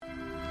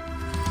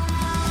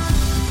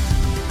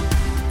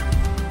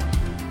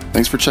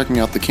Thanks for checking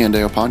out the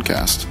Candeo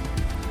podcast.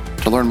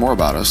 To learn more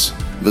about us,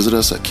 visit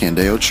us at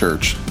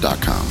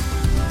candeochurch.com.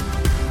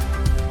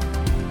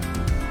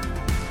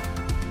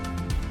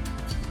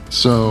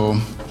 So,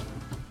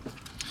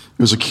 it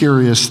was a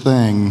curious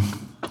thing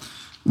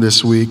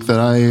this week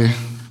that I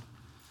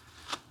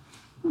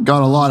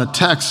got a lot of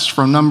texts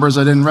from numbers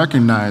I didn't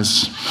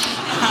recognize.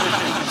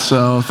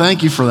 So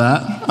thank you for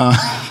that.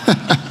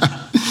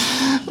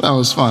 That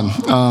was fun.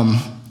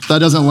 If that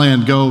doesn't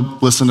land, go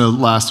listen to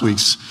last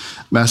week's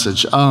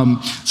message.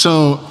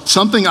 So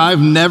something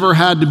I've never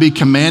had to be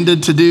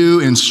commanded to do,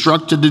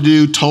 instructed to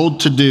do,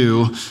 told to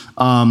do,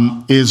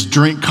 is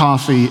drink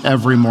coffee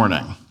every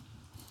morning.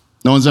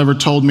 No one's ever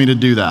told me to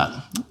do that.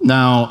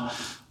 Now,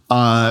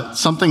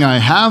 something I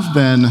have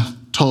been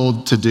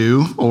told to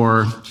do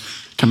or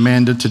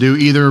commanded to do,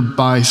 either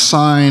by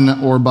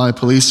sign or by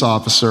police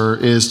officer,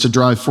 is to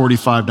drive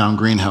 45 down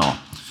Green Hill.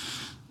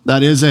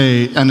 That is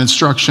an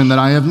instruction that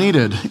I have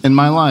needed in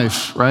my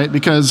life, right?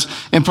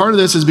 And part of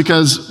this is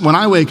because when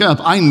I wake up,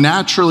 I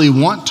naturally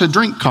want to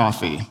drink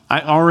coffee.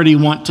 I already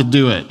want to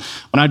do it.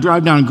 When I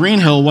drive down Green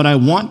Hill, what I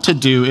want to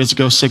do is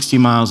go 60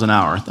 miles an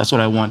hour. That's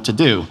what I want to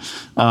do.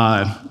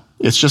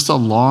 It's just a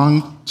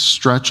long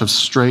stretch of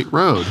straight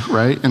road,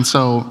 right? And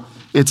so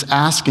it's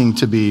asking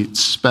to be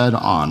sped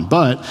on.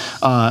 But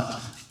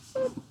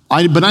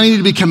I need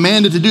to be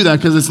commanded to do that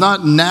because it's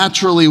not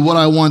naturally what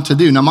I want to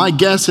do. Now, my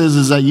guess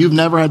is that you've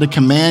never had to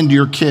command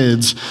your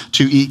kids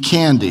to eat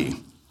candy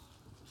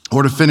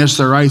or to finish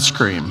their ice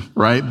cream,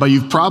 right? But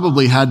you've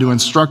probably had to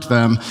instruct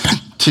them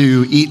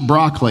to eat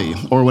broccoli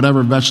or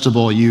whatever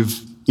vegetable you've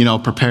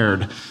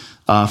prepared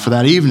for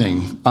that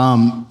evening.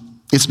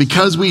 It's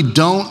because we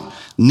don't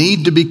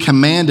need to be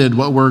commanded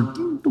what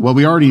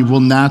we already will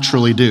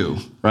naturally do,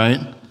 right?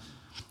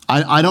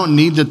 I don't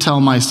need to tell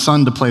my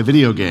son to play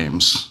video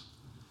games,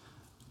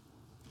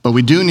 but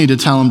we do need to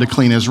tell him to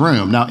clean his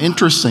room. Now,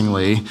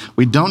 interestingly,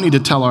 we don't need to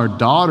tell our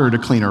daughter to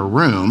clean her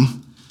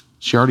room.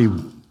 She already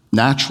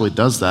naturally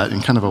does that in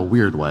kind of a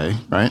weird way,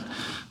 right?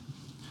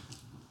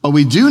 But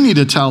we do need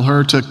to tell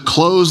her to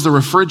close the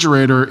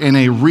refrigerator in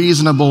a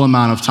reasonable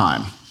amount of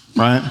time,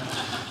 right?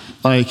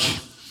 Like,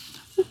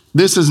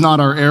 this is not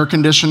our air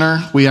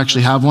conditioner. We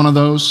actually have one of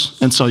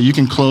those. And so you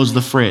can close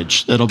the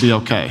fridge. It'll be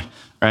okay,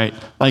 right?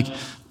 Like,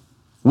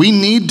 we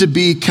need to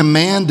be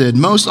commanded.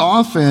 Most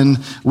often,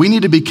 we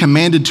need to be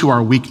commanded to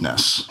our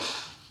weakness,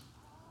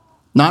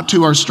 not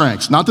to our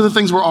strengths, not to the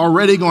things we're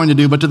already going to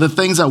do, but to the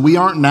things that we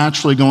aren't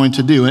naturally going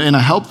to do. And a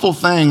helpful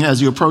thing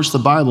as you approach the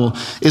Bible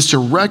is to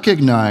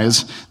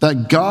recognize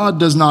that God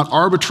does not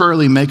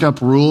arbitrarily make up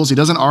rules. He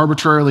doesn't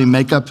arbitrarily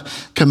make up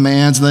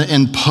commands and then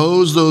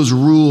impose those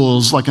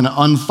rules like an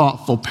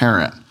unthoughtful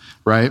parent,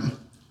 right?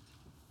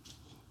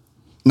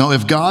 No,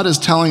 if God is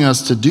telling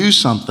us to do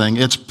something,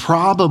 it's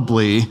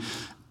probably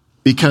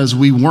because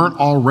we weren't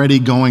already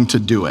going to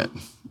do it.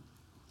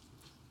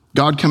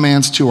 God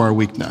commands to our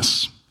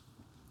weakness.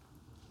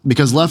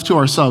 Because left to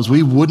ourselves,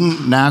 we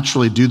wouldn't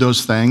naturally do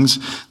those things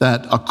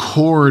that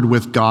accord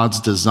with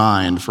God's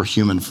design for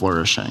human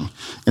flourishing.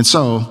 And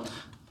so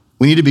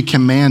we need to be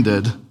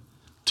commanded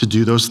to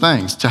do those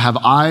things, to have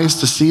eyes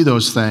to see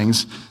those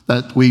things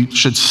that we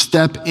should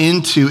step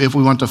into if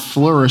we want to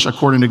flourish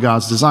according to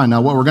God's design.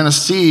 Now, what we're going to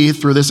see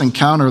through this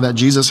encounter that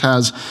Jesus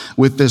has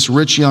with this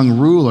rich young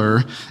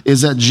ruler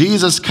is that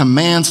Jesus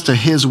commands to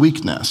his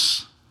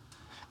weakness.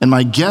 And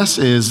my guess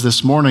is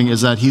this morning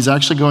is that he's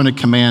actually going to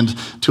command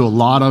to a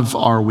lot of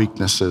our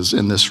weaknesses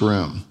in this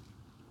room,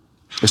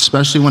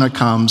 especially when it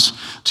comes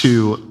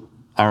to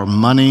our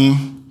money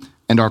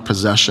and our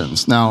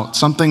possessions. Now,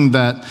 something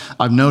that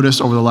I've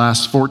noticed over the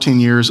last 14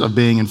 years of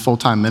being in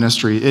full-time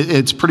ministry,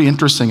 it's pretty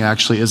interesting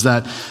actually, is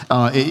that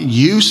it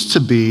used to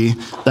be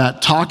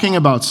that talking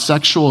about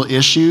sexual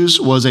issues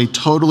was a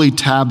totally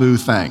taboo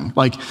thing.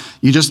 Like,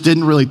 you just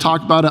didn't really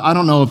talk about it. I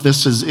don't know if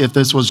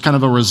this was kind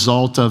of a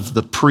result of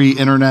the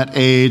pre-internet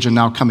age and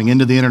now coming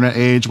into the internet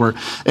age, where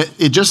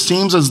it just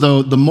seems as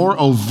though the more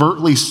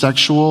overtly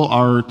sexual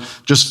our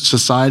just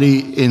society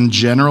in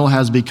general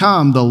has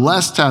become, the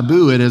less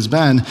taboo it has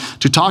been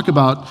to talk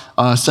about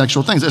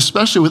sexual things,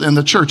 especially within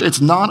the church. It's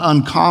not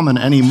uncommon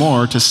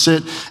anymore to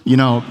sit, in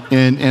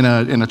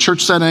a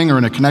church setting or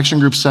in a connection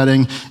group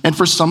setting, and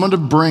for someone to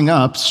bring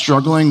up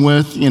struggling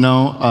with,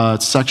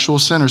 sexual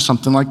sin or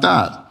something like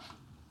that.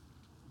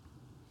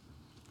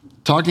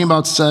 Talking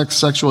about sex,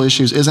 sexual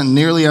issues isn't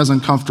nearly as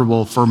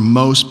uncomfortable for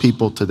most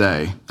people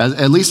today,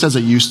 at least as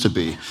it used to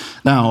be.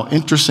 Now,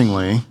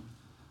 interestingly,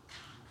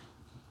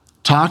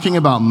 talking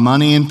about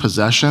money and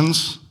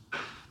possessions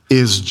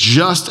is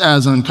just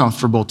as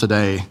uncomfortable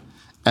today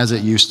as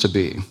it used to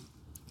be.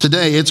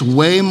 Today, it's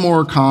way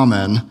more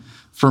common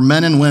for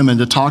men and women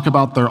to talk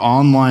about their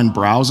online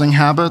browsing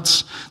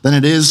habits than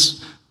it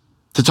is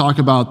to talk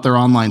about their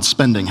online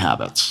spending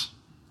habits.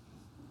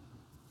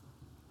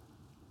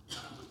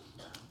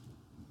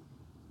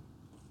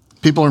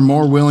 People are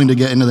more willing to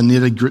get into the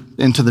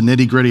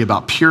nitty-gritty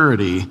about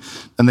purity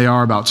than they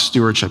are about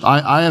stewardship.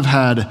 I have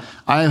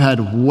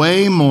had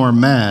way more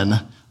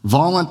men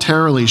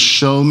voluntarily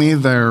show me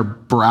their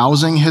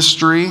browsing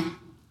history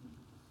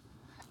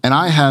and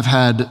I have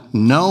had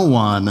no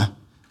one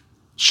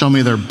show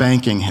me their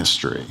banking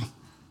history.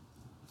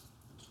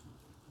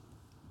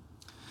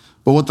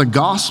 But what the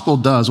gospel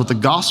does, what the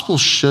gospel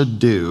should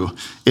do,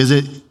 is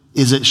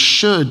it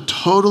should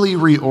totally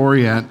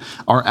reorient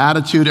our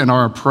attitude and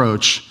our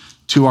approach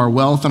to our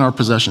wealth and our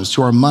possessions,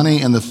 to our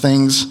money and the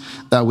things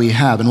that we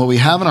have. And what we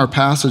have in our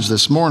passage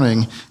this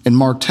morning in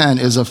Mark 10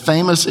 is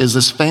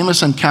this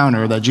famous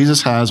encounter that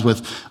Jesus has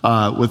with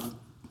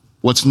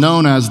what's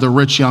known as the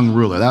rich young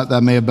ruler.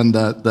 That may have been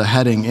the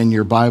heading in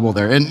your Bible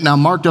there. And now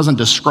Mark doesn't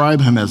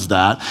describe him as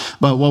that,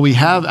 but what we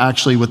have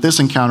actually with this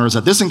encounter is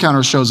that this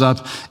encounter shows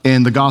up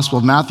in the Gospel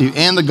of Matthew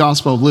and the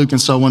Gospel of Luke.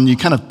 And so when you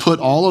kind of put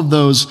all of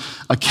those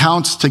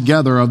accounts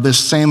together of this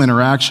same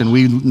interaction,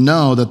 we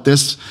know that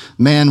this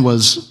man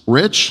was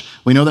rich,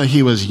 we know that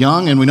he was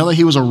young, and we know that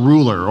he was a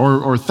ruler,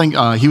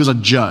 he was a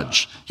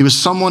judge. He was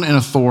someone in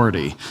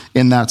authority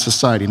in that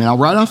society. Now,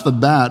 right off the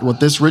bat, what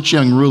this rich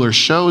young ruler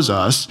shows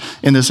us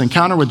in this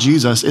encounter with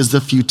Jesus is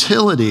the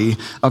futility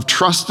of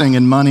trusting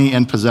in money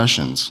and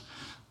possessions.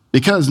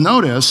 Because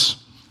notice,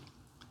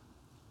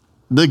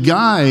 the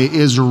guy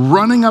is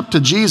running up to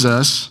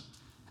Jesus,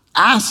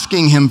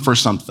 asking him for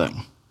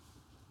something.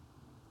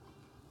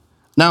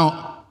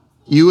 Now,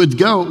 you would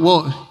go,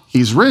 well,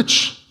 he's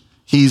rich,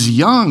 he's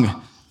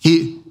young,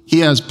 he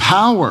has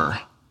power,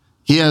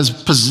 he has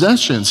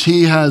possessions,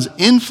 he has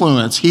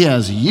influence, he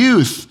has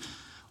youth.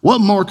 What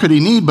more could he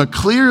need? But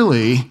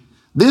clearly,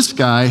 this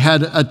guy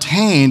had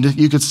attained,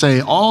 you could say,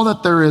 all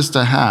that there is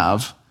to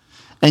have,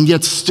 and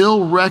yet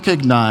still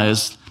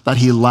recognized that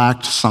he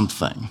lacked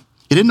something.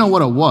 He didn't know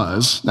what it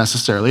was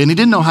necessarily, and he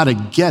didn't know how to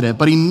get it,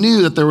 but he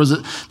knew that there was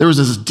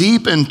this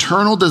deep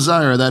internal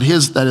desire that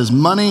his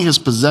money, his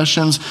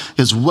possessions,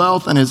 his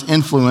wealth, and his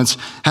influence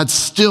had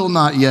still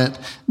not yet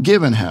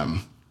given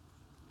him.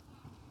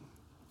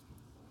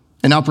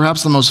 And now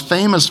perhaps the most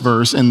famous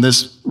verse in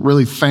this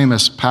really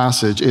famous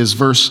passage is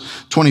verse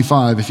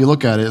 25. If you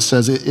look at it, it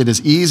says, it is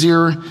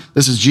easier,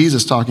 this is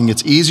Jesus talking,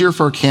 it's easier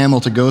for a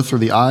camel to go through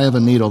the eye of a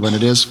needle than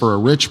it is for a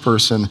rich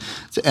person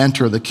to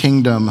enter the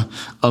kingdom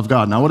of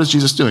God. Now what is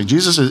Jesus doing?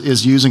 Jesus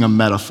is using a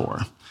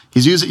metaphor.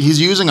 He's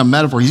using a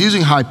metaphor. He's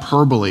using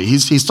hyperbole.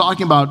 He's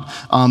talking about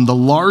the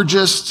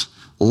largest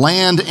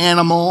land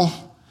animal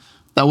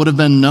that would have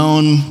been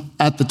known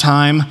at the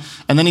time.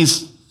 And then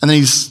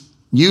he's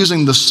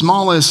using the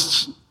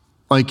smallest,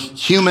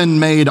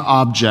 human-made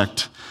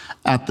object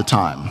at the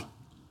time.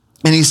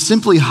 And he's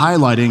simply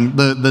highlighting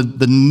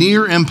the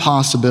near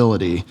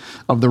impossibility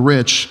of the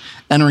rich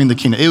entering the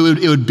kingdom.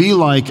 It would be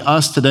like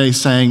us today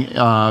saying,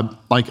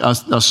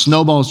 a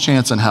snowball's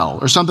chance in hell,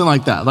 or something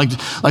like that.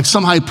 Like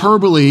some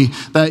hyperbole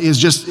that is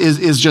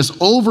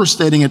just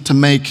overstating it to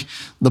make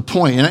the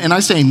point. And I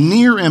say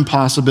near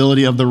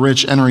impossibility of the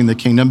rich entering the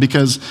kingdom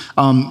because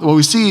what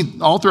we see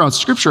all throughout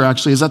Scripture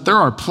actually is that there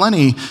are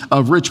plenty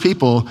of rich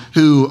people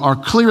who are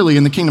clearly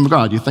in the kingdom of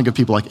God. You think of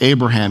people like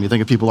Abraham, you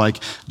think of people like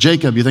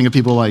Jacob, you think of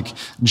people like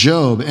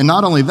Job. And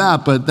not only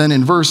that, but then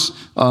in verse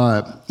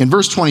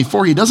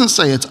 24, he doesn't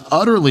say it's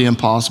utterly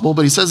impossible,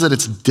 but he says that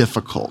it's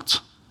difficult.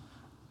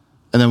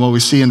 And then what we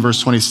see in verse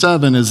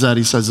 27 is that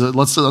he says,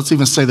 let's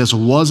even say this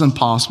was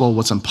impossible.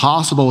 What's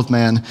impossible with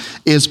man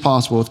is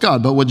possible with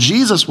God. But what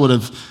Jesus would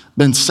have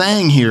been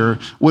saying here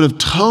would have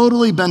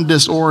totally been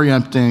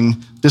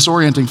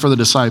disorienting for the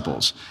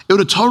disciples. It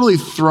would have totally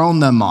thrown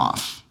them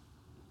off.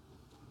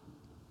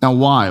 Now,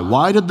 why?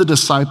 Why did the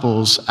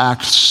disciples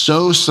act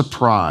so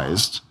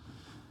surprised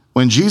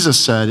when Jesus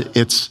said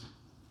it's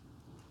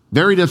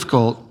very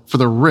difficult for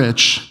the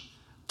rich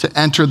to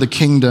enter the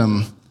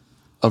kingdom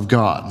of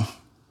God?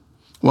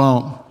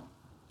 Well,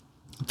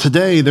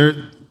 today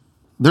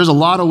there's a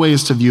lot of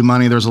ways to view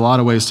money. There's a lot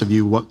of ways to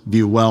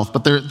view wealth,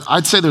 but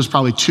I'd say there's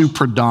probably two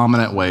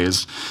predominant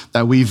ways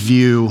that we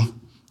view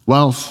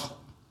wealth,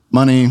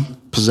 money,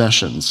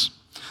 possessions.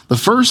 The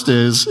first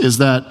is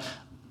that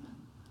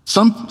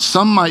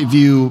some might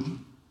view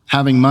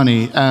having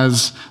money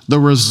as the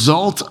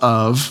result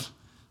of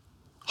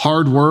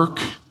hard work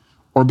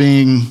or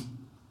being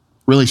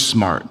really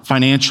smart,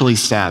 financially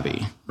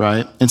savvy,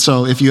 right? And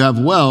so if you have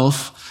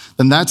wealth,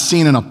 then that's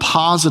seen in a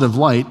positive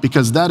light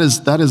because that's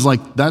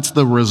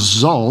the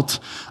result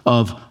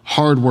of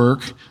hard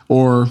work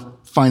or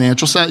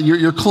financial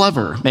you're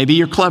clever. Maybe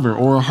you're clever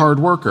or a hard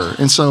worker.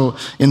 And so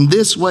in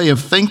this way of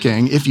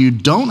thinking, if you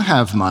don't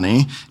have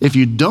money, if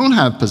you don't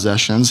have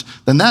possessions,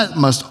 then that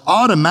must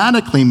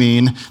automatically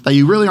mean that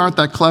you really aren't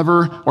that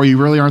clever or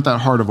you really aren't that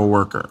hard of a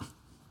worker.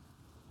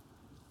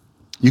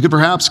 You could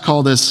perhaps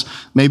call this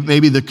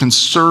maybe the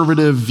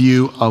conservative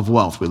view of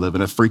wealth. We live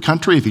in a free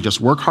country. If you just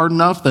work hard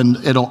enough, then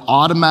it'll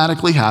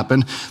automatically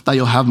happen that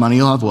you'll have money,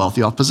 you'll have wealth,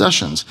 you'll have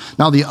possessions.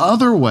 Now, the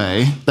other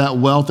way that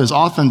wealth is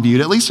often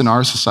viewed, at least in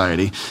our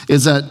society,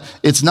 is that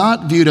it's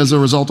not viewed as a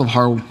result of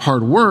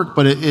hard work,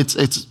 but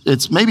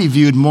it's maybe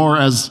viewed more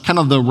as kind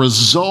of the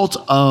result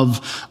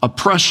of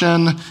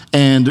oppression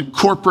and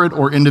corporate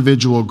or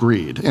individual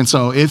greed. And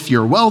so if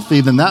you're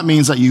wealthy, then that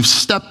means that you've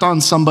stepped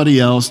on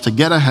somebody else to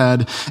get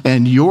ahead,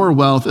 and your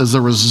wealth is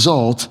a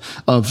result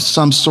of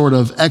some sort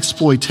of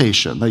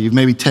exploitation, that you've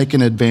maybe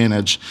taken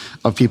advantage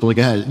of people to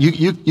get ahead.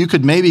 You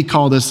could maybe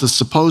call this the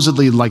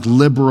supposedly like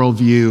liberal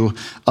view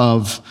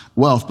of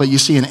wealth. But you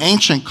see, in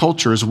ancient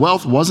cultures,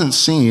 wealth wasn't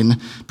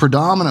seen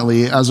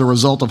predominantly as a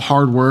result of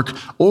hard work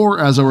or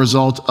as a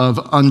result of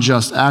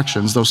unjust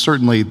actions, though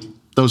certainly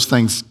those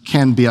things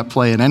can be at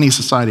play in any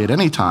society at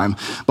any time.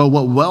 But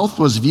what wealth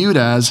was viewed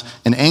as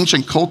in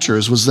ancient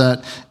cultures was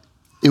that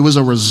it was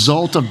a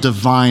result of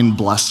divine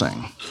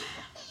blessing.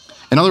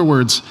 In other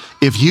words,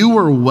 if you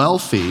were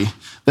wealthy,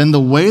 then the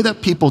way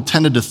that people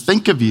tended to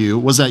think of you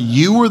was that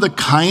you were the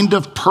kind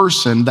of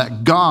person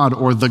that God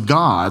or the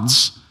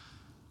gods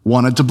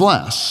wanted to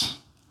bless.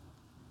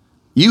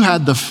 You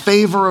had the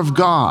favor of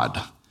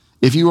God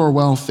if you were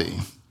wealthy.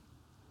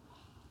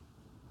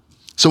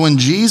 So when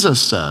Jesus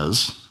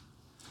says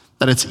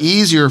that it's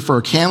easier for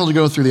a camel to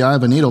go through the eye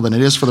of a needle than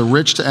it is for the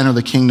rich to enter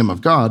the kingdom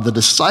of God, the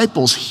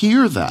disciples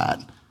hear that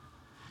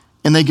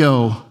and they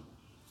go,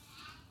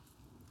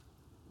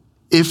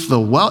 if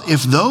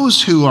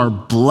those who are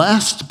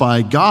blessed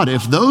by God,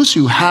 if those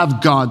who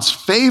have God's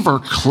favor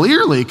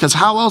clearly, because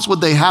how else would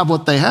they have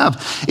what they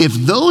have? If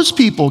those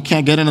people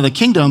can't get into the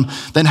kingdom,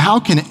 then how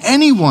can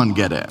anyone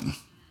get in?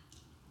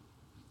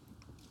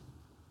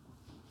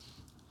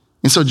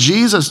 And so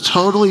Jesus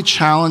totally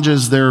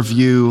challenges their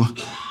view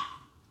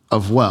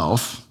of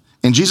wealth,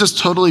 and Jesus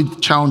totally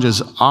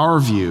challenges our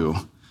view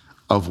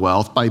of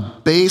wealth by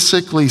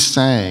basically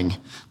saying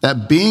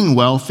that being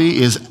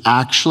wealthy is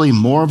actually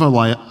more of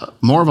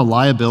a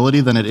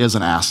liability than it is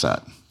an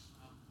asset.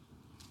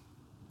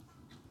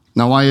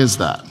 Now, why is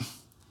that?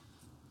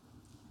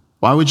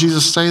 Why would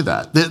Jesus say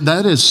that?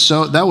 That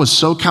was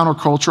so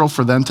countercultural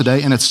for them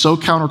today, and it's so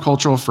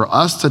countercultural for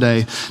us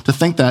today to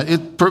think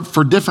that,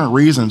 for different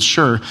reasons,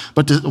 sure,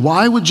 but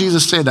why would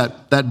Jesus say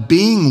that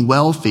being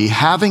wealthy,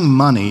 having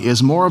money,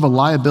 is more of a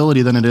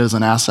liability than it is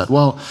an asset?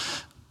 Well,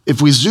 if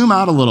we zoom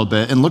out a little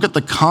bit and look at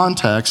the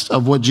context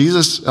of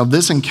of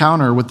this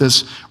encounter with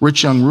this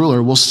rich young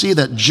ruler, we'll see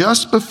that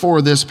just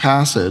before this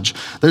passage,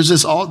 there's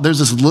this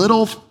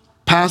little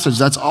passage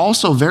that's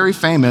also very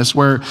famous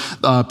where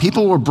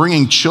people were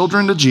bringing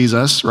children to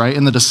Jesus, right?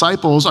 And the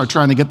disciples are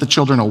trying to get the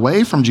children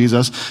away from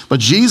Jesus. But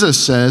Jesus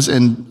says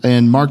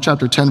in Mark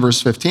chapter 10,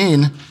 verse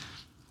 15,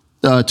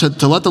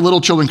 to let the little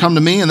children come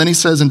to me. And then he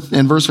says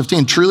in verse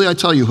 15, truly I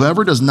tell you,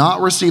 whoever does not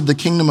receive the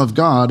kingdom of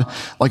God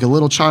like a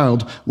little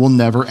child will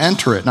never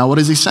enter it. Now, what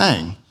is he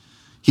saying?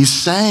 He's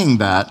saying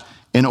that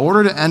in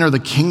order to enter the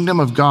kingdom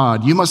of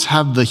God, you must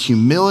have the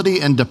humility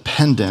and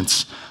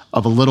dependence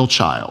of a little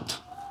child.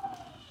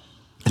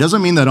 It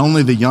doesn't mean that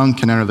only the young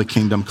can enter the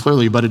kingdom,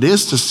 clearly, but it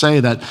is to say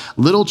that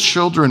little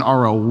children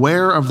are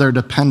aware of their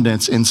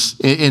dependence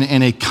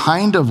in a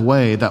kind of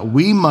way that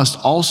we must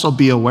also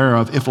be aware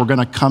of if we're going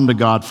to come to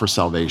God for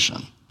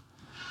salvation.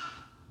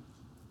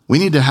 We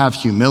need to have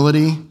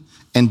humility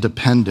and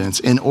dependence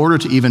in order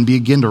to even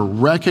begin to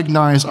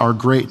recognize our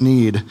great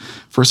need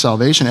for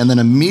salvation. And then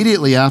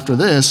immediately after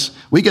this,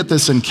 we get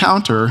this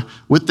encounter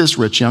with this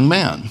rich young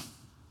man.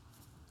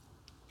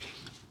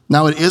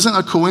 Now, it isn't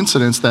a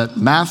coincidence that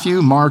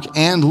Matthew, Mark,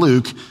 and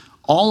Luke,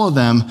 all of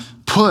them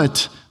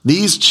put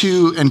these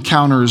two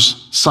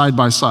encounters side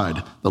by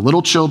side, the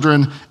little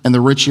children and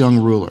the rich young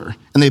ruler.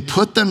 And they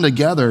put them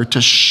together to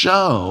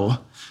show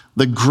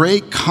the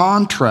great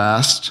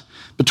contrast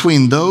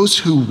between those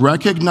who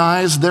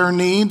recognize their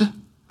need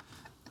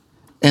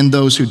and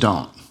those who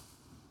don't.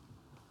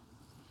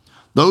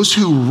 Those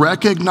who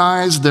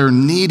recognize their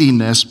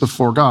neediness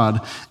before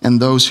God and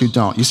those who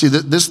don't. You see,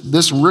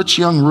 this rich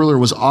young ruler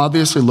was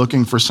obviously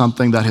looking for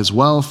something that his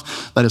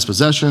wealth, that his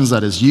possessions,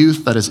 that his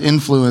youth, that his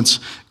influence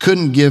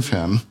couldn't give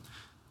him.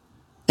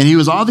 And he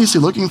was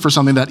obviously looking for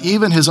something that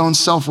even his own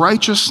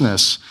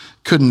self-righteousness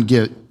couldn't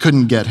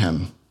get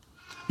him.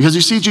 Because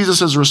you see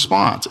Jesus'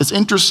 response. It's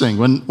interesting.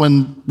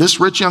 When this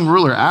rich young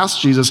ruler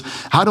asked Jesus,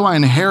 how do I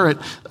inherit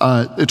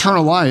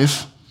eternal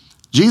life?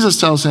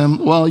 Jesus tells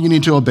him, well, you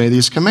need to obey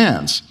these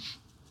commands.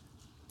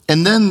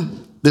 And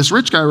then this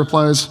rich guy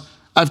replies,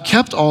 I've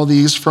kept all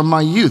these from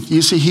my youth.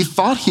 You see, he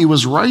thought he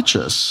was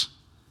righteous.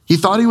 He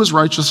thought he was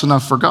righteous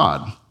enough for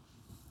God.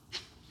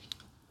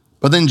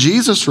 But then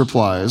Jesus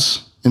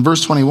replies, in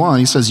verse 21,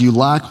 he says, you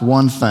lack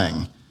one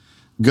thing.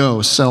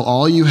 Go, sell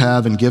all you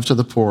have and give to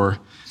the poor,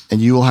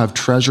 and you will have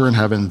treasure in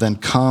heaven. Then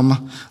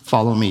come,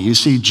 follow me. You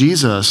see,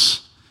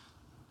 Jesus,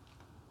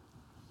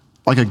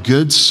 like a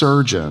good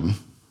surgeon,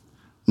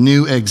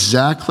 knew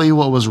exactly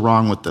what was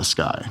wrong with this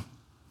guy.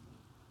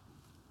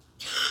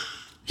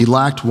 He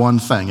lacked one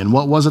thing. And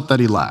what was it that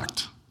he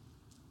lacked?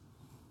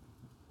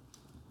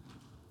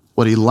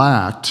 What he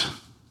lacked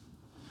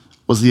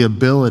was the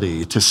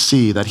ability to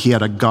see that he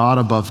had a God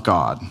above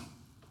God.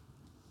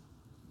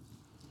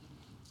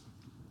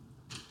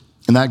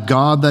 And that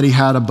God that he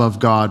had above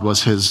God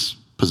was his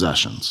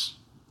possessions,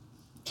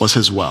 was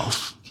his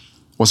wealth,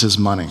 was his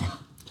money.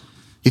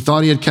 He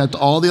thought he had kept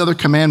all the other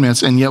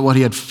commandments, and yet what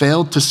he had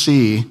failed to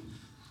see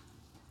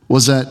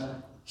was that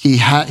he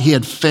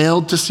had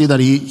failed to see that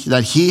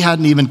he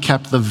hadn't even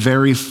kept the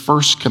very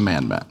first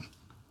commandment.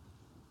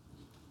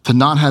 to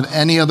not have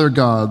any other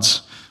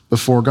gods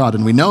before God.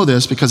 And we know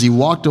this because he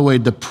walked away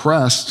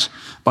depressed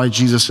by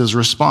Jesus'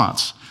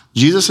 response.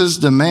 Jesus'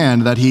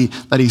 demand that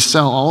he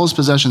sell all his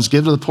possessions,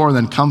 give to the poor, and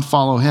then come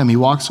follow him, he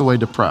walks away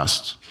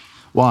depressed.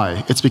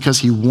 Why? It's because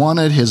he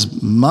wanted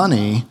his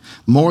money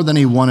more than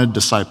he wanted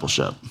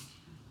discipleship.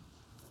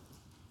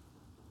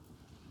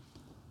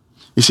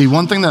 You see,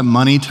 one thing that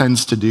money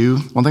tends to do,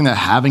 one thing that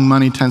having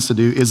money tends to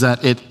do, is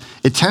that it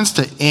tends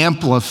to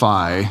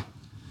amplify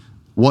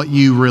what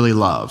you really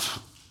love.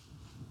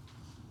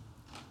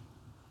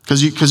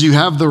 Because you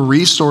have the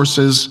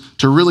resources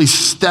to really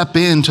step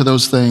into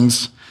those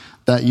things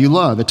that you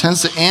love. It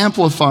tends to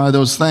amplify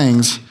those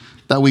things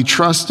that we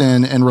trust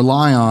in and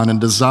rely on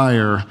and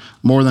desire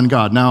more than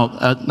God.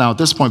 Now at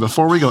this point,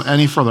 before we go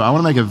any further, I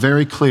want to make it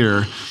very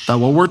clear that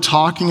what we're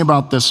talking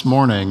about this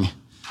morning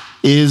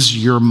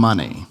is your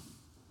money.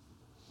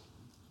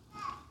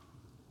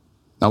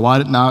 Now, why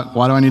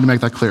do I need to make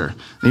that clear?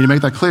 I need to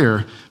make that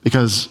clear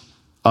because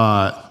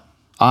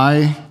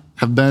I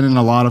have been in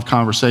a lot of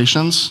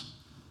conversations.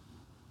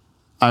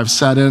 I've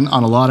sat in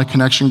on a lot of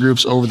connection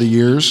groups over the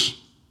years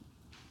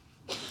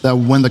that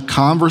when the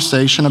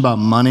conversation about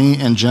money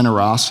and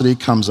generosity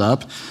comes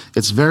up,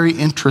 it's very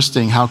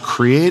interesting how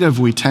creative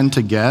we tend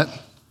to get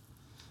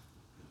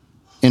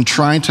in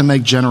trying to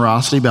make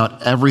generosity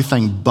about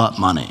everything but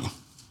money.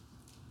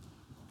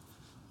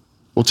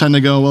 We'll tend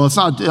to go, well, it's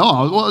not,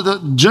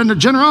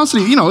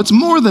 generosity, it's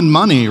more than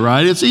money,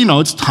 right?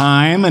 It's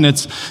time and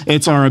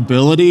it's our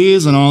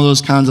abilities and all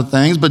those kinds of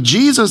things. But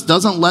Jesus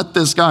doesn't let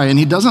this guy, and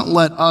he doesn't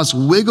let us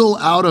wiggle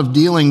out of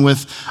dealing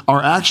with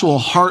our actual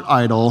heart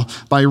idol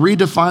by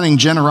redefining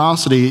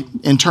generosity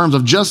in terms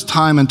of just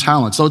time and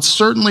talent. So it's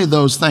certainly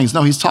those things.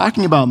 No, he's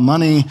talking about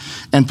money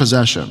and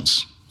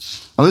possessions.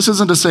 Now, this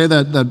isn't to say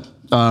that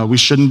we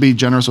shouldn't be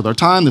generous with our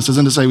time. This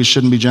isn't to say we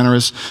shouldn't be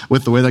generous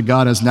with the way that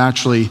God has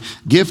naturally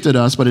gifted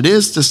us, but it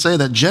is to say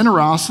that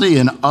generosity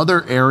in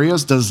other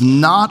areas does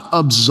not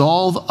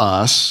absolve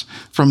us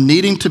from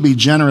needing to be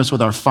generous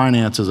with our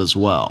finances as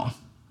well.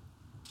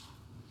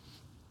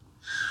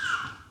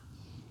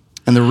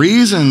 And the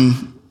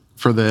reason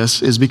for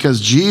this is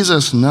because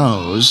Jesus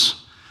knows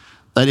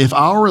that if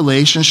our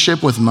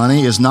relationship with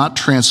money is not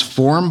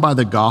transformed by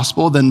the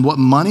gospel, then what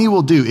money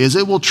will do is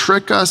it will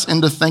trick us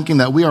into thinking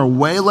that we are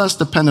way less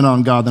dependent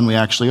on God than we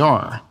actually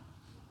are.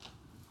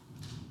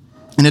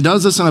 And it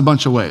does this in a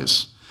bunch of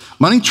ways.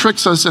 Money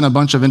tricks us in a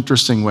bunch of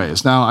interesting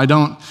ways. Now, I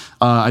don't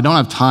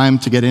have time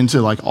to get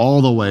into like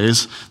all the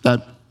ways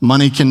that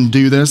money can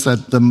do this,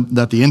 that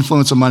the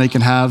influence of money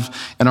can have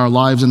in our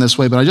lives in this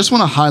way, but I just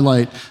want to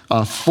highlight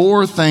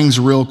 4 things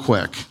real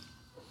quick.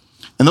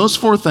 And those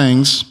 4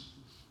 things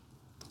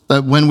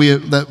that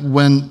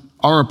when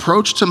our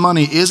approach to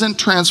money isn't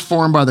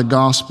transformed by the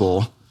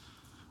gospel,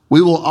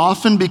 we will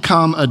often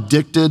become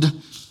addicted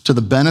to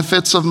the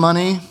benefits of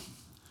money.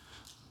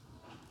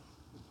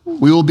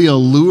 We will be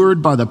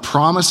allured by the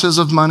promises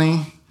of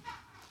money.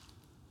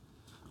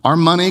 Our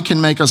money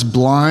can make us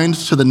blind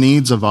to the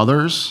needs of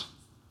others.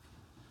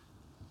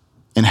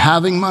 And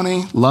having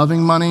money,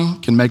 loving money,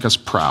 can make us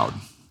proud.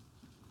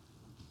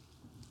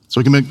 So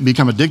we can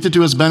become addicted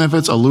to its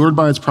benefits, allured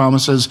by its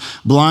promises,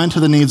 blind to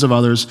the needs of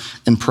others,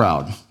 and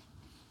proud.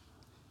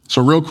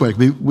 So real quick,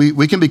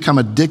 we can become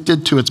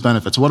addicted to its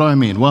benefits. What do I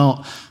mean?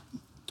 Well,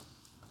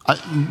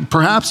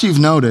 perhaps you've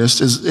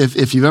noticed is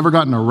if you've ever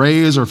gotten a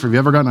raise or if you've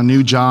ever gotten a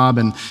new job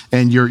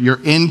and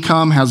your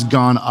income has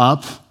gone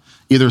up,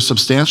 either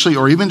substantially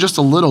or even just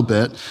a little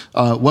bit,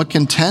 what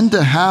can tend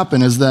to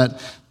happen is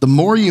that the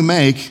more you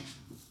make,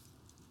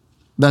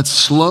 that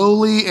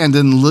slowly and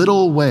in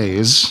little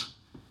ways,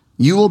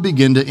 you will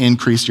begin to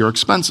increase your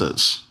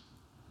expenses.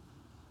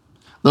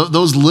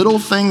 Those little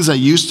things that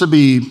used to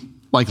be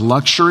like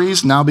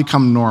luxuries now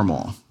become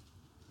normal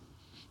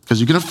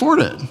because you can afford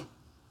it.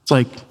 It's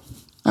like,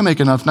 I make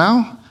enough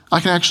now, I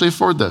can actually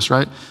afford this,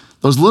 right?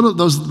 Those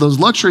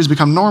luxuries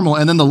become normal,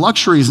 and then the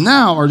luxuries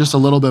now are just a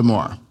little bit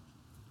more.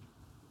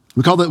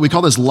 We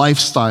call this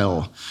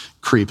lifestyle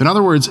creep. In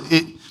other words,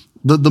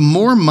 the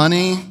more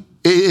money,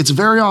 it's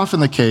very often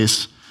the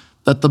case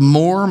that the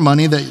more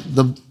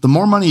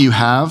money you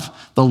have,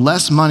 the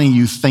less money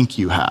you think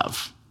you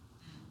have.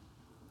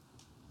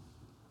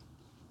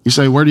 You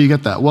say, where do you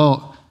get that?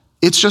 Well,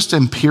 it's just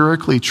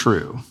empirically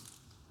true.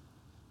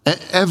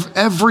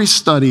 Every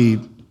study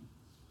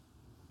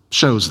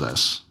shows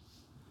this,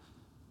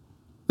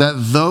 that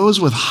those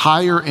with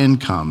higher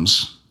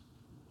incomes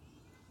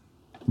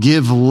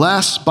give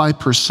less by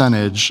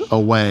percentage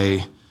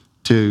away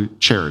to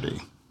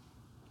charity.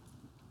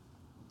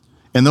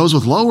 And those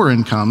with lower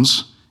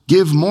incomes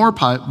give more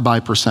by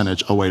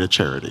percentage away to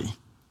charity.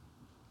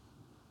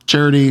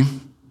 Charity,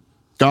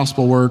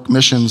 gospel work,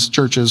 missions,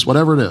 churches,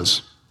 whatever it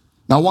is.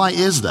 Now, why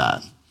is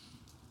that?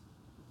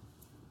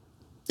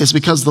 It's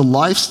because the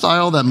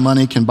lifestyle that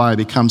money can buy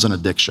becomes an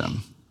addiction.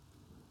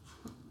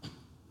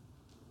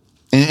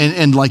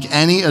 And like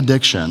any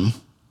addiction,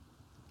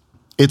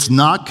 It's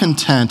not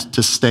content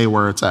to stay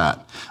where it's at,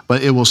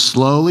 but it will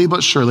slowly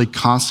but surely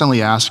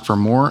constantly ask for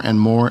more and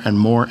more and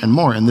more and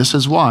more. And this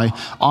is why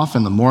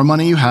often the more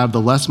money you have, the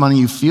less money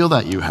you feel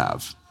that you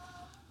have.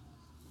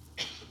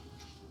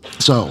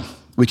 So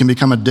we can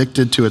become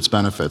addicted to its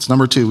benefits.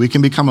 Number two, we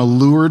can become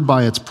allured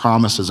by its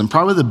promises. And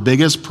probably the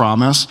biggest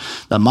promise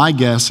that my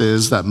guess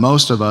is that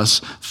most of us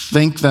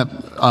think that,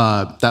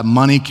 that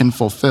money can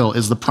fulfill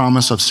is the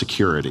promise of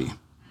security.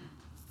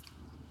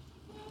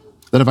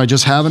 That if I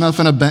just have enough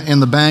in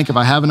the bank, if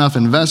I have enough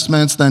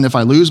investments, then if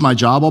I lose my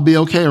job, I'll be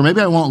okay. Or maybe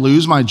I won't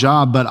lose my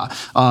job, but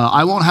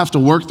I won't have to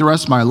work the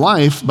rest of my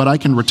life, but I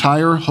can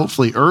retire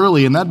hopefully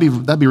early, and that'd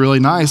be really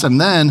nice.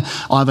 And then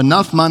I'll have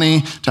enough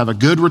money to have a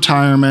good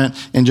retirement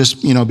and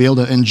just, be able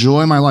to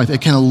enjoy my life. It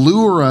can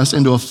allure us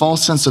into a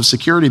false sense of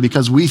security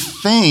because we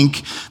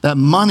think that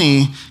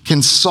money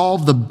can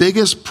solve the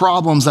biggest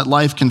problems that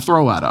life can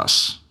throw at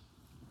us.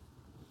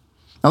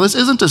 Now, this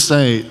isn't to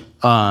say,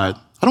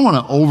 I don't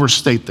want to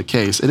overstate the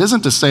case. It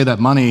isn't to say that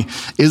money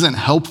isn't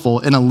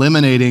helpful in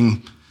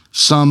eliminating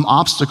some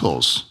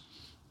obstacles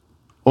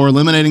or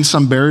eliminating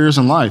some barriers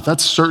in life.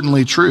 That's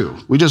certainly true.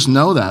 We just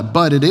know that.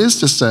 But it is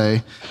to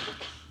say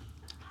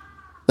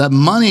that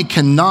money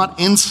cannot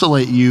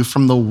insulate you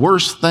from the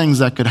worst things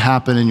that could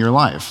happen in your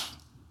life.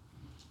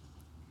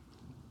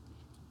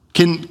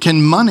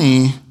 Can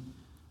money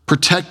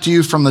protect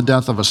you from the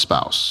death of a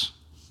spouse?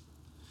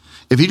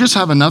 If you just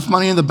have enough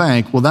money in the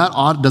bank,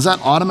 does that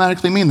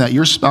automatically mean that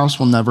your spouse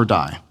will never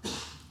die?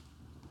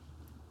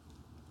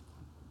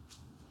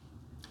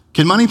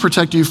 Can money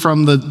protect you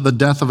from the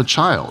death of a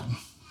child?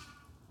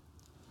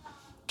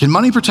 Can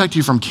money protect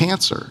you from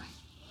cancer?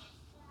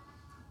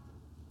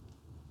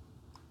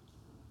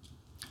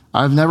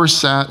 I've never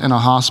sat in a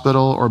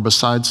hospital or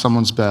beside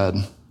someone's bed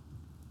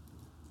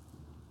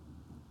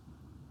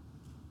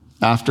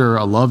after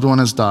a loved one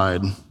has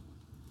died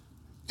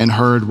and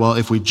heard, well,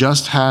 if we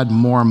just had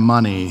more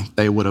money,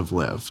 they would have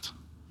lived.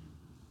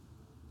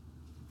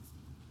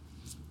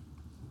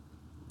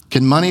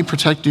 Can money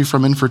protect you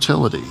from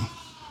infertility?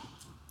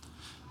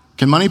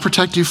 Can money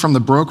protect you from the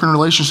broken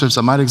relationships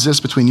that might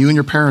exist between you and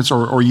your parents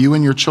or you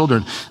and your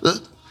children?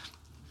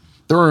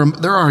 There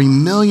are a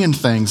million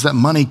things that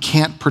money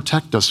can't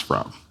protect us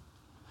from.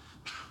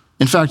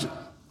 In fact,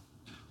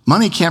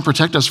 money can't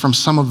protect us from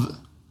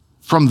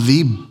from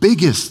the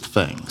biggest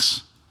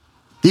things,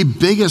 the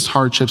biggest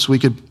hardships we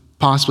could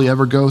possibly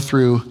ever go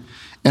through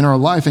in our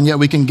life. And yet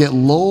we can get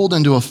lulled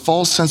into a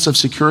false sense of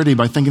security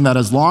by thinking that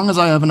as long as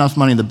I have enough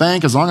money in the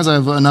bank, as long as I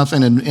have enough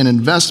in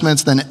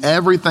investments, then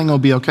everything will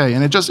be okay.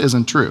 And it just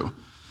isn't true.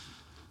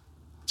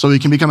 So we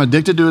can become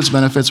addicted to its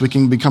benefits. We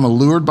can become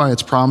allured by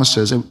its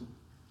promises. And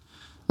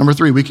number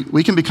three,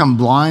 we can become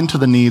blind to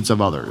the needs of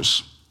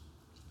others.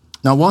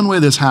 Now, one way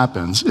this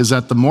happens is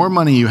that the more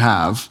money you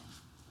have,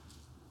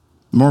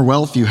 the more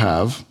wealth you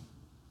have,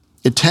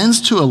 it tends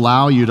to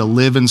allow you to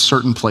live in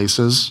certain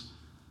places,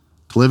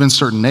 to live in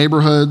certain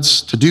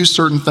neighborhoods, to do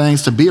certain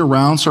things, to be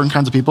around certain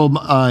kinds of people.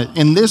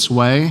 In this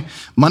way,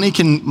 money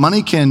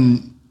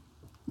can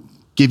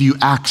give you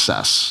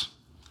access.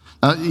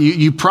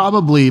 You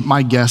probably,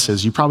 my guess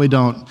is, you probably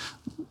don't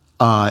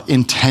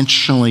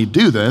intentionally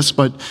do this,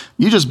 but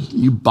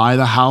you buy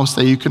the house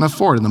that you can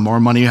afford. And the more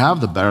money you have,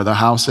 the better the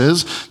house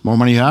is. The more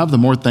money you have, the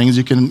more things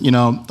you can,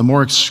 the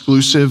more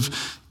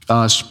exclusive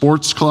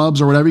sports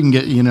clubs or whatever you can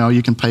get,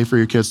 you can pay for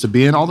your kids to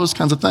be in, all those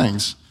kinds of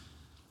things.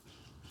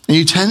 And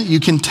you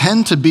can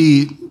tend to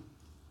be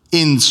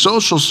in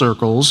social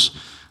circles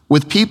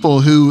with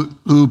people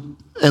who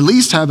at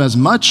least have as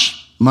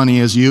much money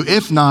as you,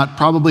 if not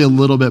probably a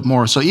little bit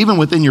more. So even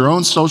within your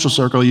own social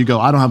circle, you go,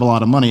 I don't have a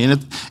lot of money.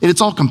 And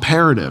it's all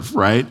comparative,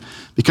 right?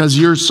 Because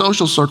your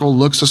social circle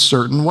looks a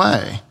certain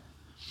way.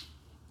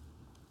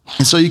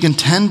 And so you can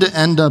tend to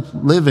end up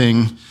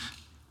living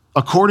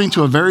according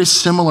to a very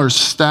similar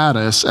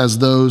status as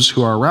those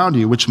who are around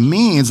you, which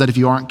means that if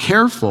you aren't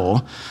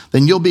careful,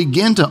 then you'll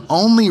begin to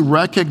only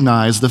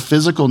recognize the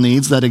physical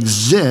needs that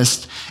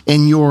exist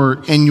in your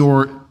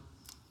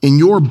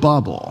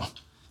bubble,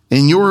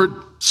 in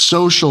your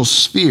social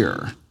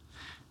sphere.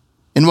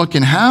 And what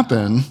can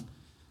happen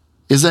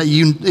is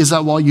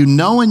that while you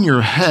know in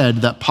your head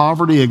that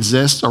poverty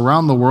exists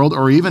around the world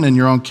or even in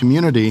your own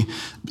community,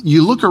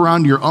 you look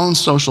around your own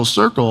social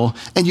circle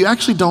and you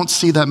actually don't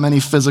see that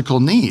many physical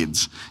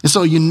needs. And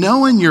so you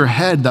know in your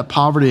head that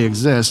poverty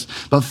exists,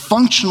 but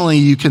functionally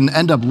you can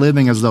end up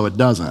living as though it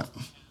doesn't.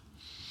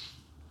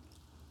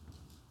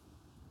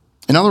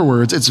 In other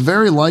words, it's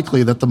very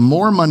likely that the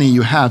more money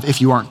you have, if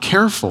you aren't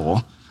careful,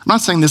 I'm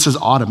not saying this is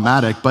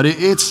automatic, but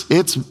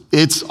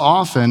it's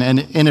often and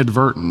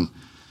inadvertent.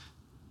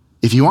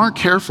 If you aren't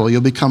careful,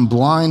 you'll become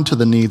blind to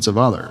the needs of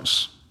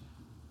others.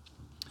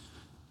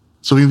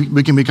 So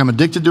we can become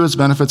addicted to its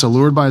benefits,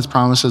 allured by its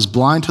promises,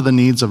 blind to the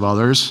needs of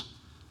others.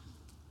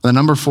 And then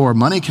number four,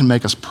 money can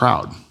make us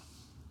proud.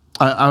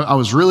 I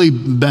was really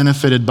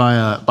benefited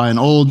by an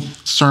old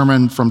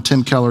sermon from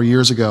Tim Keller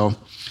years ago,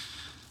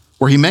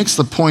 where he makes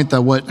the point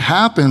that what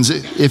happens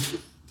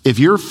if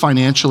you're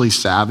financially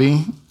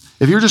savvy,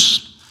 if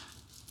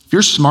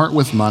you're smart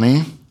with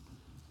money,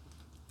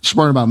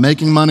 smart about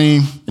making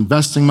money,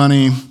 investing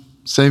money,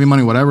 saving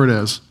money, whatever it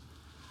is,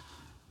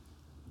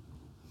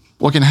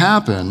 what can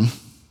happen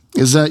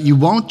is that you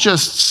won't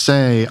just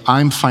say,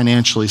 I'm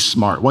financially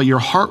smart. What your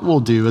heart will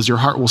do is your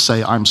heart will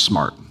say, I'm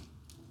smart.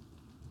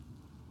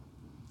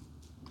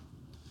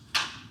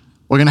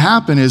 What can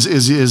happen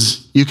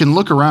is you can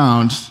look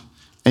around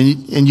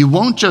and you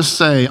won't just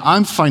say,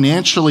 I'm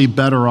financially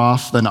better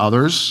off than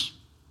others.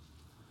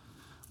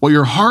 What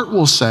your heart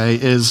will say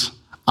is,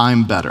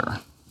 I'm better.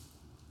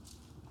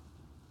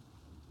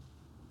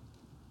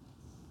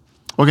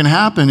 What can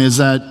happen is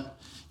that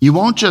you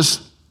won't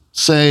just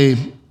say,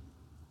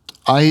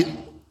 I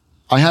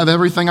have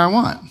everything I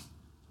want.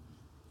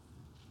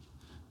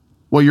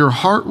 What your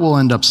heart will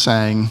end up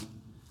saying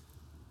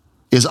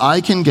is,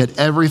 I can get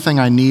everything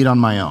I need on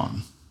my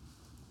own.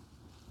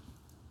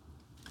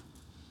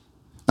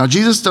 Now,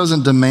 Jesus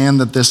doesn't demand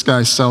that this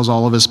guy sells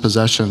all of his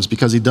possessions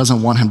because he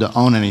doesn't want him to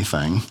own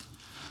anything.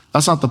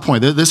 That's not the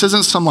point. This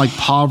isn't some like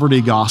poverty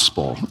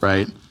gospel,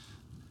 right?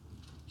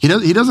 He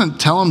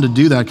doesn't tell him to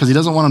do that because he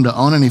doesn't want him to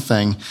own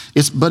anything.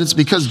 But it's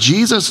because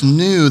Jesus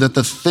knew that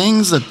the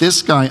things that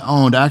this guy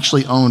owned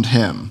actually owned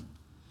him.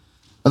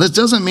 Now, this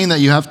doesn't mean that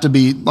you have to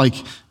be, like,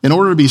 in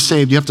order to be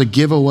saved, you have to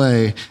give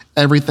away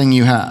everything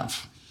you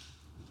have.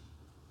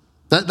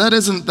 That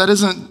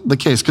isn't the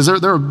case, because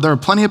there are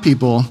plenty of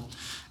people,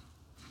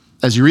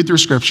 as you read through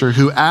Scripture,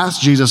 who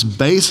ask Jesus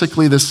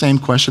basically the same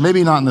question,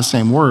 maybe not in the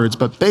same words,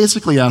 but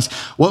basically ask,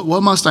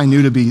 what must I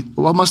do to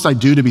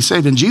be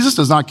saved? And Jesus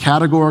does not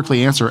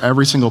categorically answer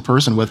every single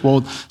person with,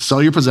 well,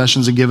 sell your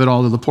possessions and give it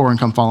all to the poor and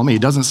come follow me. He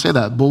doesn't say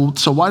that. But,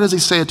 so why does he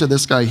say it to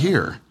this guy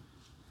here?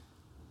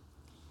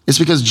 It's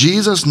because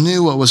Jesus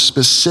knew what was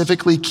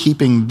specifically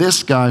keeping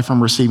this guy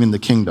from receiving the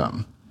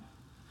kingdom.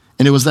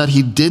 And it was that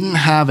he didn't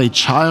have a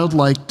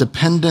childlike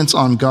dependence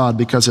on God,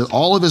 because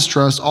all of his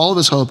trust, all of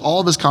his hope,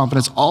 all of his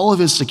confidence, all of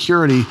his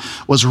security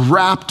was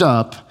wrapped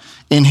up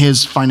in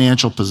his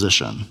financial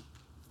position.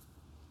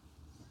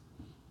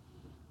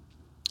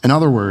 In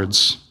other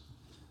words,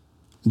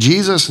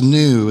 Jesus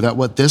knew that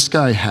what this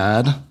guy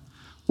had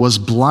was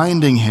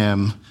blinding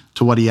him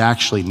to what he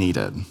actually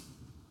needed.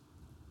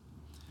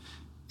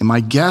 And my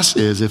guess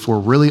is, if we're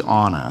really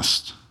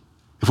honest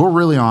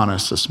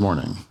this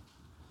morning,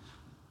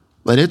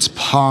 that it's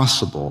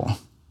possible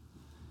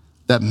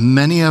that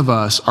many of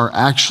us are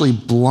actually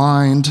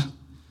blind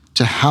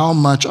to how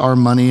much our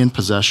money and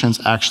possessions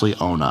actually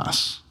own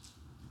us.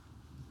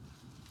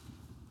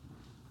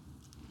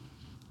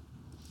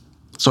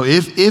 So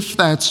if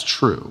that's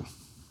true,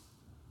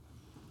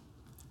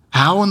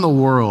 how in the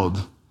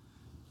world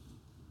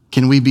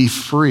can we be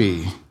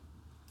free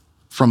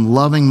from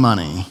loving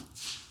money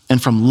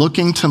and from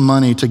looking to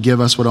money to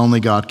give us what only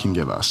God can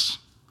give us?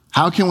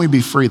 How can we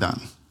be free then?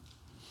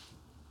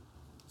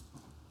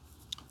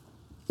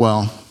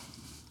 Well,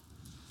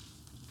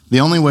 the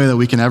only way that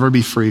we can ever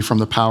be free from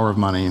the power of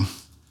money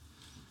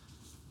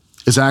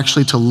is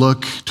actually to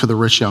look to the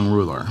rich young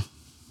ruler.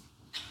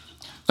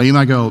 Now you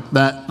might go,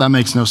 that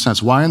makes no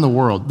sense. Why in the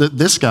world?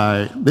 This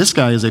guy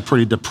is a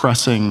pretty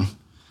depressing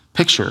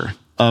picture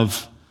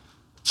of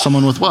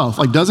someone with wealth.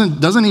 Like,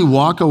 doesn't he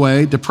walk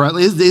away depressed?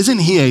 Isn't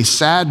he a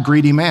sad,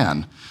 greedy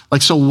man?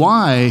 Like, so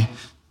why,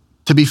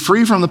 to be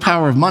free from the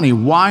power of money,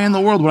 why in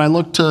the world would I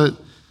look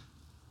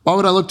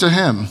to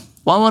him?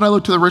 Why would I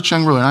look to the rich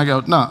young ruler? And I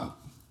go, no,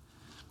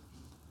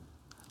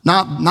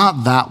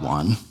 not that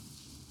one.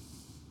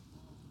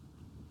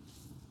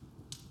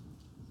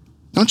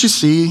 Don't you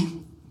see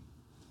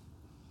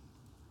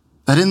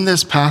that in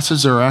this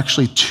passage there are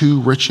actually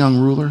two rich young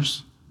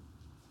rulers?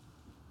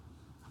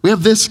 We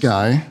have this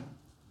guy,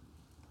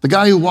 the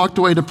guy who walked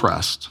away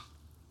depressed.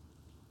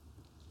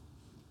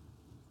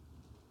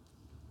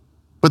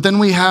 But then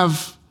we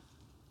have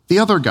the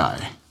other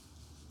guy.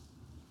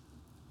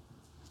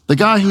 The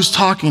guy who's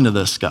talking to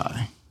this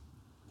guy.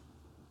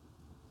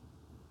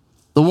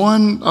 The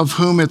one of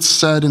whom it's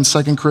said in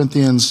 2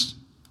 Corinthians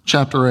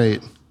chapter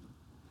 8,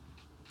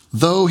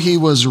 though he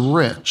was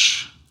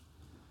rich,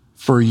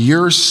 for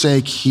your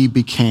sake he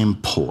became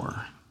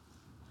poor,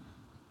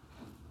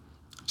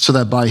 so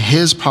that by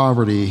his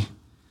poverty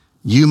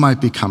you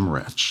might become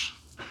rich.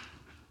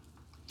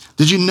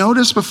 Did you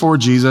notice before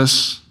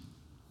Jesus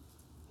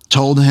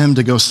told him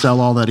to go sell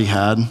all that he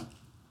had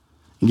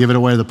and give it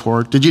away to the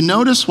poor? Did you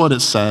notice what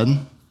it said?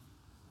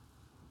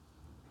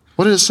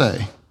 What did it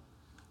say?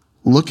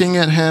 Looking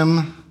at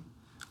him,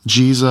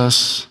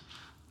 Jesus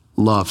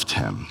loved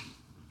him.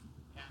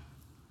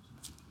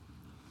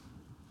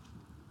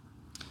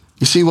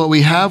 You see, what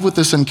we have with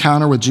this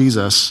encounter with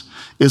Jesus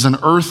is an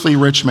earthly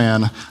rich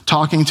man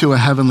talking to a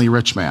heavenly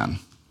rich man.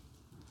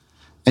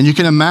 And you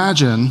can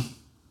imagine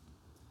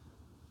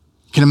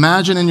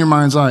in your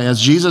mind's eye,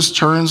 as Jesus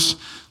turns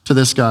to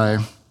this guy,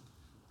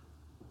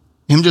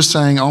 him just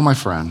saying, oh, my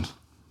friend,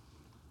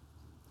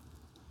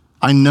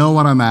 I know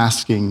what I'm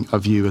asking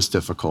of you is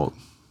difficult.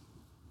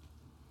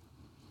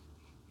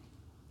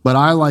 But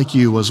I, like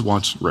you, was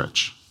once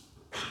rich.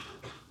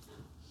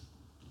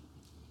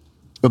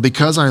 But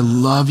because I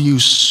love you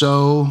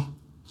so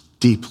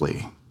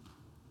deeply,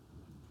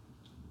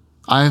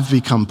 I have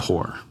become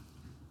poor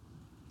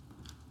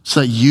so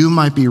that you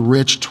might be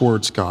rich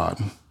towards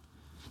God.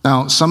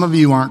 Now, some of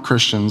you aren't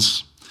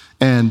Christians,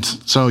 and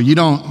so you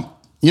don't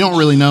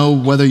really know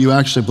whether you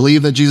actually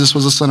believe that Jesus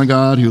was the Son of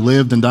God who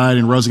lived and died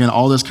and rose again,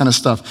 all this kind of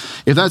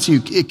stuff. If that's you,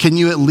 can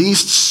you at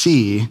least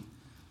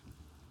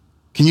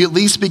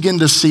begin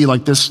to see,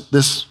 like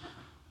this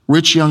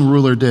rich young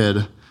ruler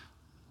did,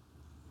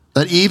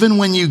 that even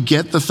when you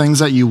get the things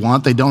that you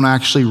want, they don't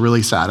actually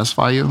really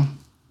satisfy you?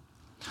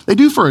 They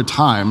do for a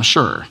time,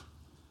 sure.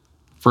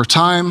 For a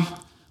time,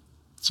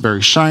 it's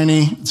very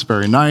shiny, it's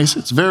very nice,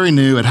 it's very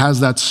new, it has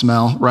that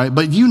smell, right?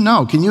 But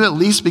can you at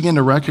least begin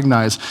to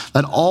recognize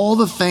that all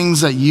the things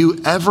that you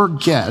ever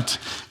get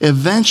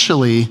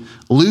eventually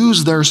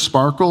lose their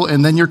sparkle,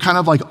 and then you're kind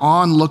of like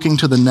on looking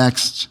to the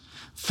next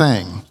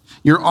thing.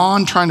 You're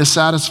on trying to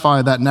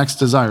satisfy that next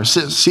desire.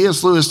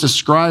 C.S. Lewis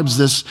describes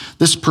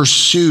this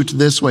pursuit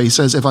this way. He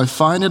says, if I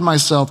find in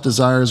myself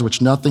desires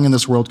which nothing in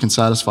this world can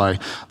satisfy,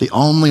 the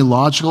only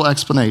logical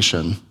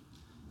explanation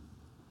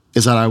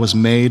is that I was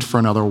made for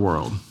another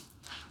world.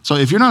 So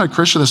if you're not a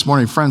Christian this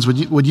morning, friends,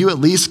 would you at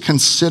least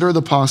consider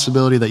the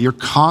possibility that your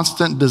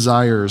constant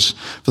desires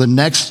for the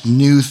next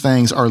new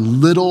things are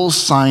little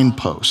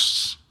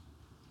signposts?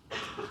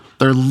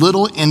 They're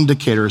little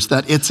indicators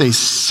that it's a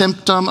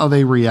symptom of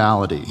a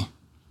reality,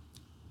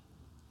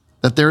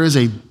 that there is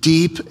a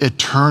deep,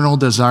 eternal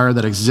desire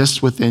that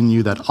exists within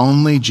you that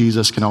only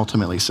Jesus can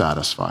ultimately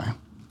satisfy.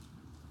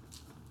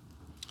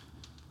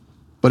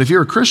 But if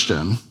you're a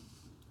Christian,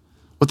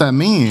 what that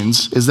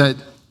means is that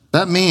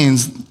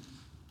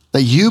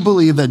you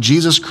believe that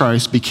Jesus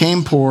Christ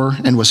became poor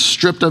and was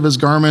stripped of his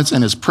garments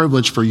and his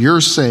privilege for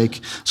your sake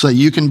so that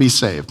you can be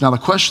saved. Now, the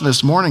question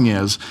this morning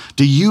is,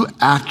 do you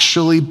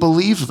actually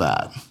believe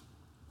that?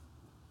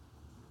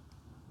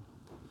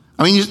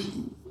 I mean,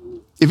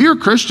 if you're a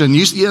Christian,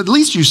 at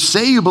least you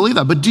say you believe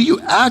that, but do you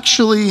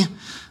actually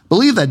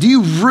believe that? Do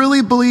you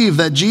really believe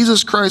that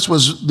Jesus Christ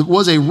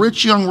was a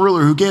rich young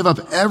ruler who gave up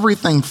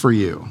everything for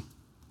you?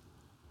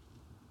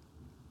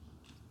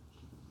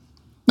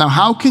 Now,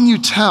 how can you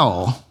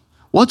tell?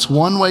 What's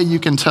one way you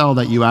can tell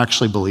that you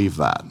actually believe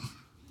that?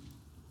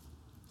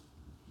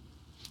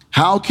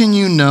 How can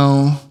you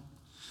know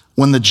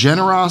when the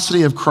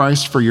generosity of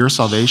Christ for your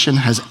salvation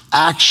has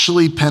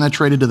actually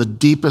penetrated to the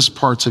deepest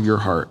parts of your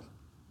heart?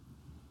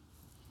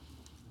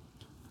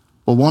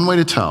 Well, one way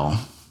to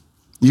tell,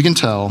 you can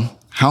tell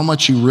how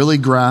much you really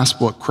grasp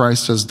what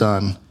Christ has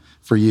done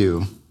for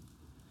you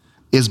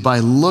is by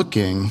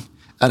looking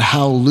at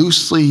how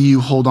loosely you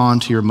hold on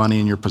to your money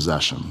and your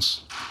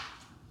possessions.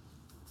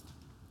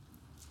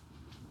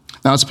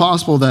 Now, it's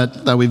possible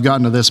that we've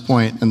gotten to this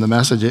point in the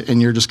message and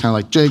you're just kind of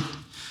like, Jake,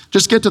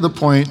 just get to the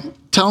point.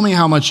 Tell me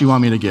how much you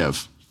want me to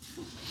give,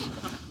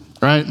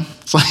 right?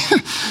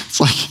 It's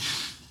like,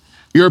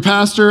 you're a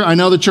pastor. I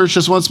know the church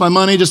just wants my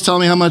money. Just tell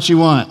me how much you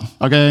want,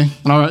 okay?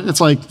 And all right,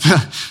 it's like,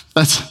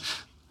 that's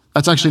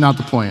actually not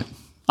the point.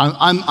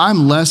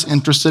 I'm less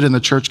interested in the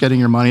church getting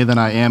your money than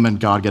I am in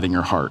God getting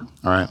your heart,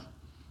 all right?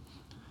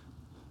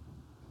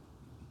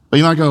 But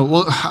you might go,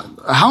 well,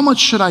 how much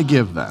should I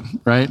give then,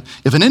 right?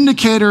 If an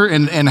indicator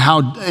and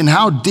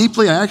how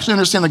deeply I actually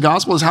understand the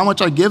gospel is how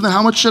much I give, then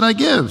how much should I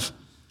give?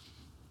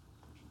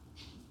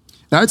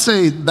 Now, I'd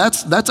say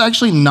that's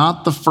actually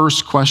not the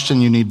first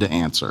question you need to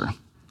answer.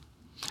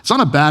 It's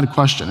not a bad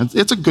question.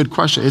 It's a good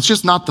question. It's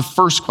just not the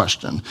first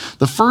question.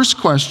 The first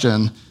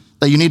question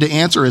that you need to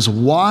answer is,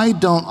 why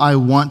don't I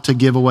want to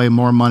give away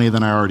more money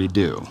than I already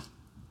do?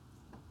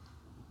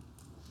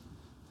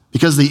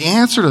 Because the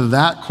answer to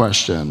that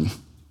question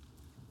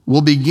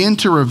will begin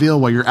to reveal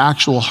what your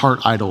actual heart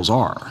idols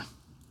are.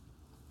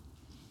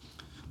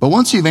 But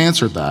once you've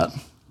answered that,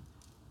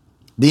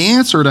 the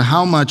answer to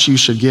how much you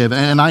should give,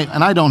 and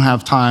I don't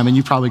have time, and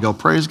you probably go,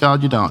 praise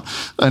God, you don't.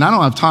 And I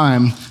don't have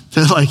time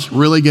to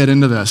really get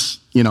into this,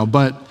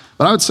 but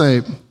I would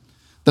say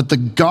that the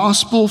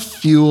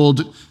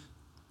gospel-fueled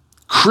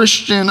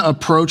Christian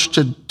approach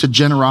to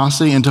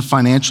generosity and to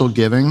financial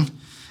giving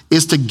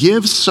is to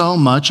give so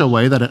much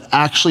away that it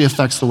actually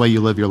affects the way you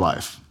live your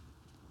life.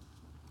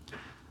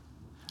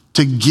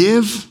 To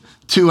give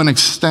to an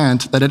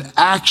extent that it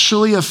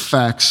actually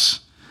affects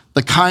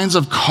the kinds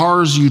of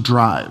cars you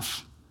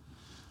drive,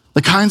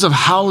 the kind of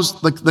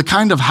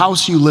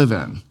house you live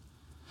in,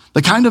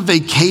 the kind of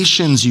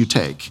vacations you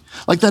take,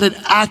 that it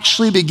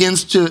actually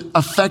begins to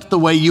affect the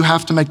way you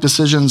have to make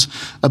decisions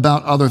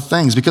about other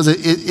things. Because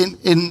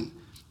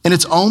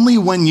it's only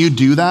when you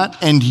do that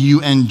and you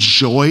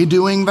enjoy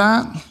doing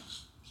that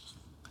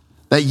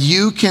that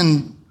you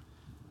can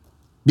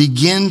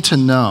begin to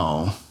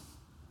know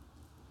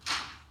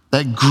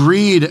that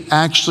greed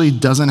actually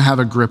doesn't have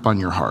a grip on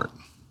your heart.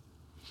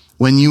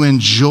 When you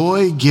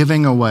enjoy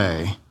giving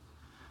away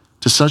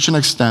to such an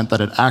extent that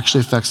it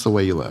actually affects the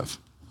way you live.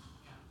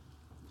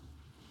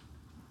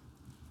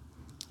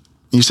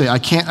 You say, I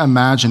can't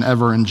imagine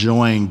ever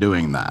enjoying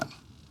doing that.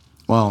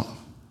 Well,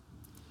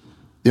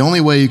 the only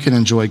way you can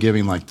enjoy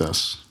giving like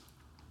this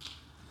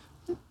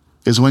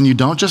is when you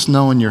don't just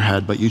know in your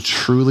head, but you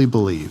truly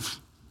believe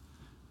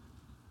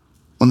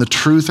when the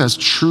truth has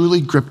truly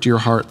gripped your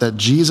heart that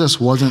Jesus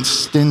wasn't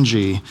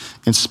stingy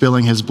in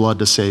spilling his blood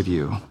to save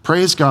you.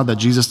 Praise God that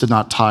Jesus did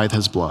not tithe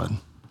his blood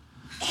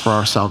for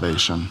our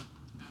salvation.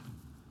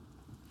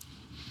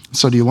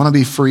 So do you want to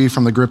be free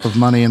from the grip of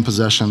money and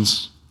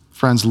possessions?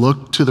 Friends,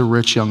 look to the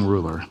rich young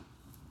ruler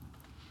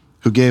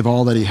who gave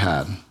all that he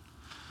had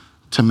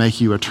to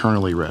make you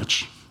eternally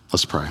rich.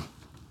 Let's pray.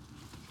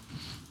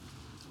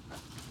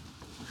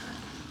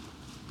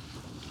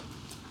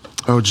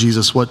 Oh,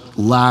 Jesus, what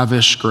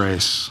lavish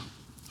grace,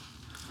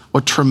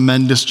 what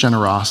tremendous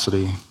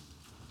generosity.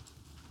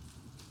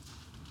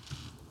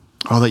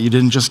 Oh, that you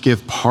didn't just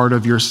give part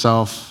of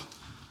yourself,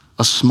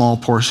 a small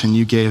portion,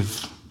 you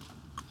gave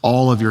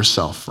all of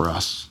yourself for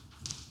us.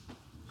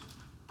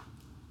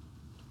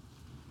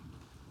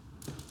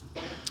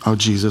 Oh,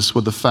 Jesus,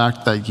 would the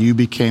fact that you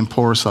became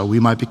poor so we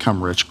might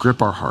become rich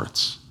grip our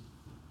hearts?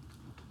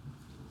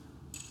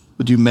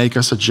 Would you make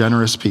us a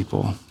generous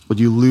people? Would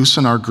you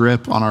loosen our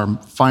grip on our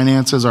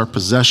finances, our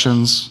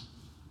possessions?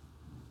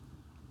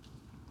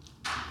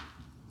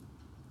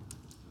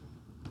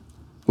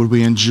 Would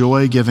we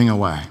enjoy giving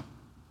away?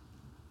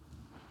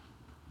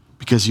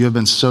 Because you have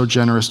been so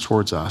generous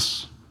towards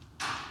us.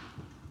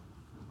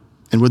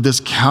 And with this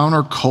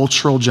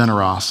countercultural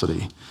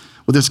generosity,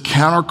 with this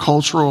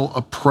countercultural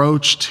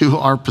approach to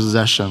our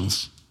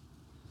possessions,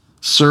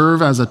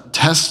 serve as a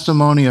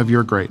testimony of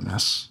your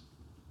greatness.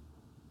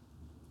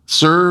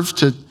 Serve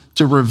to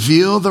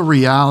reveal the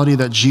reality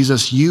that,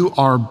 Jesus, you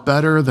are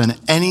better than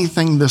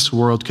anything this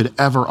world could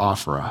ever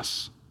offer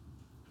us.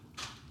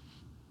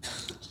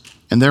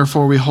 And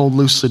therefore, we hold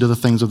loosely to the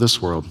things of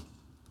this world.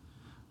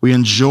 We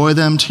enjoy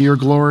them to your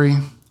glory,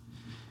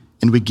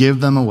 and we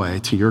give them away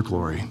to your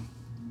glory.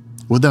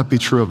 Would that be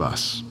true of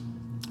us?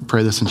 I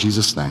pray this in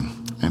Jesus'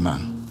 name.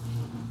 Amen.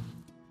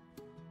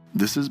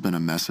 This has been a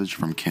message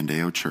from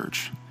Candeo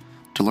Church.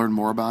 To learn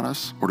more about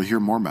us or to hear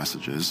more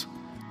messages,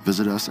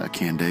 visit us at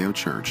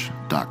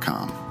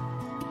candeochurch.com.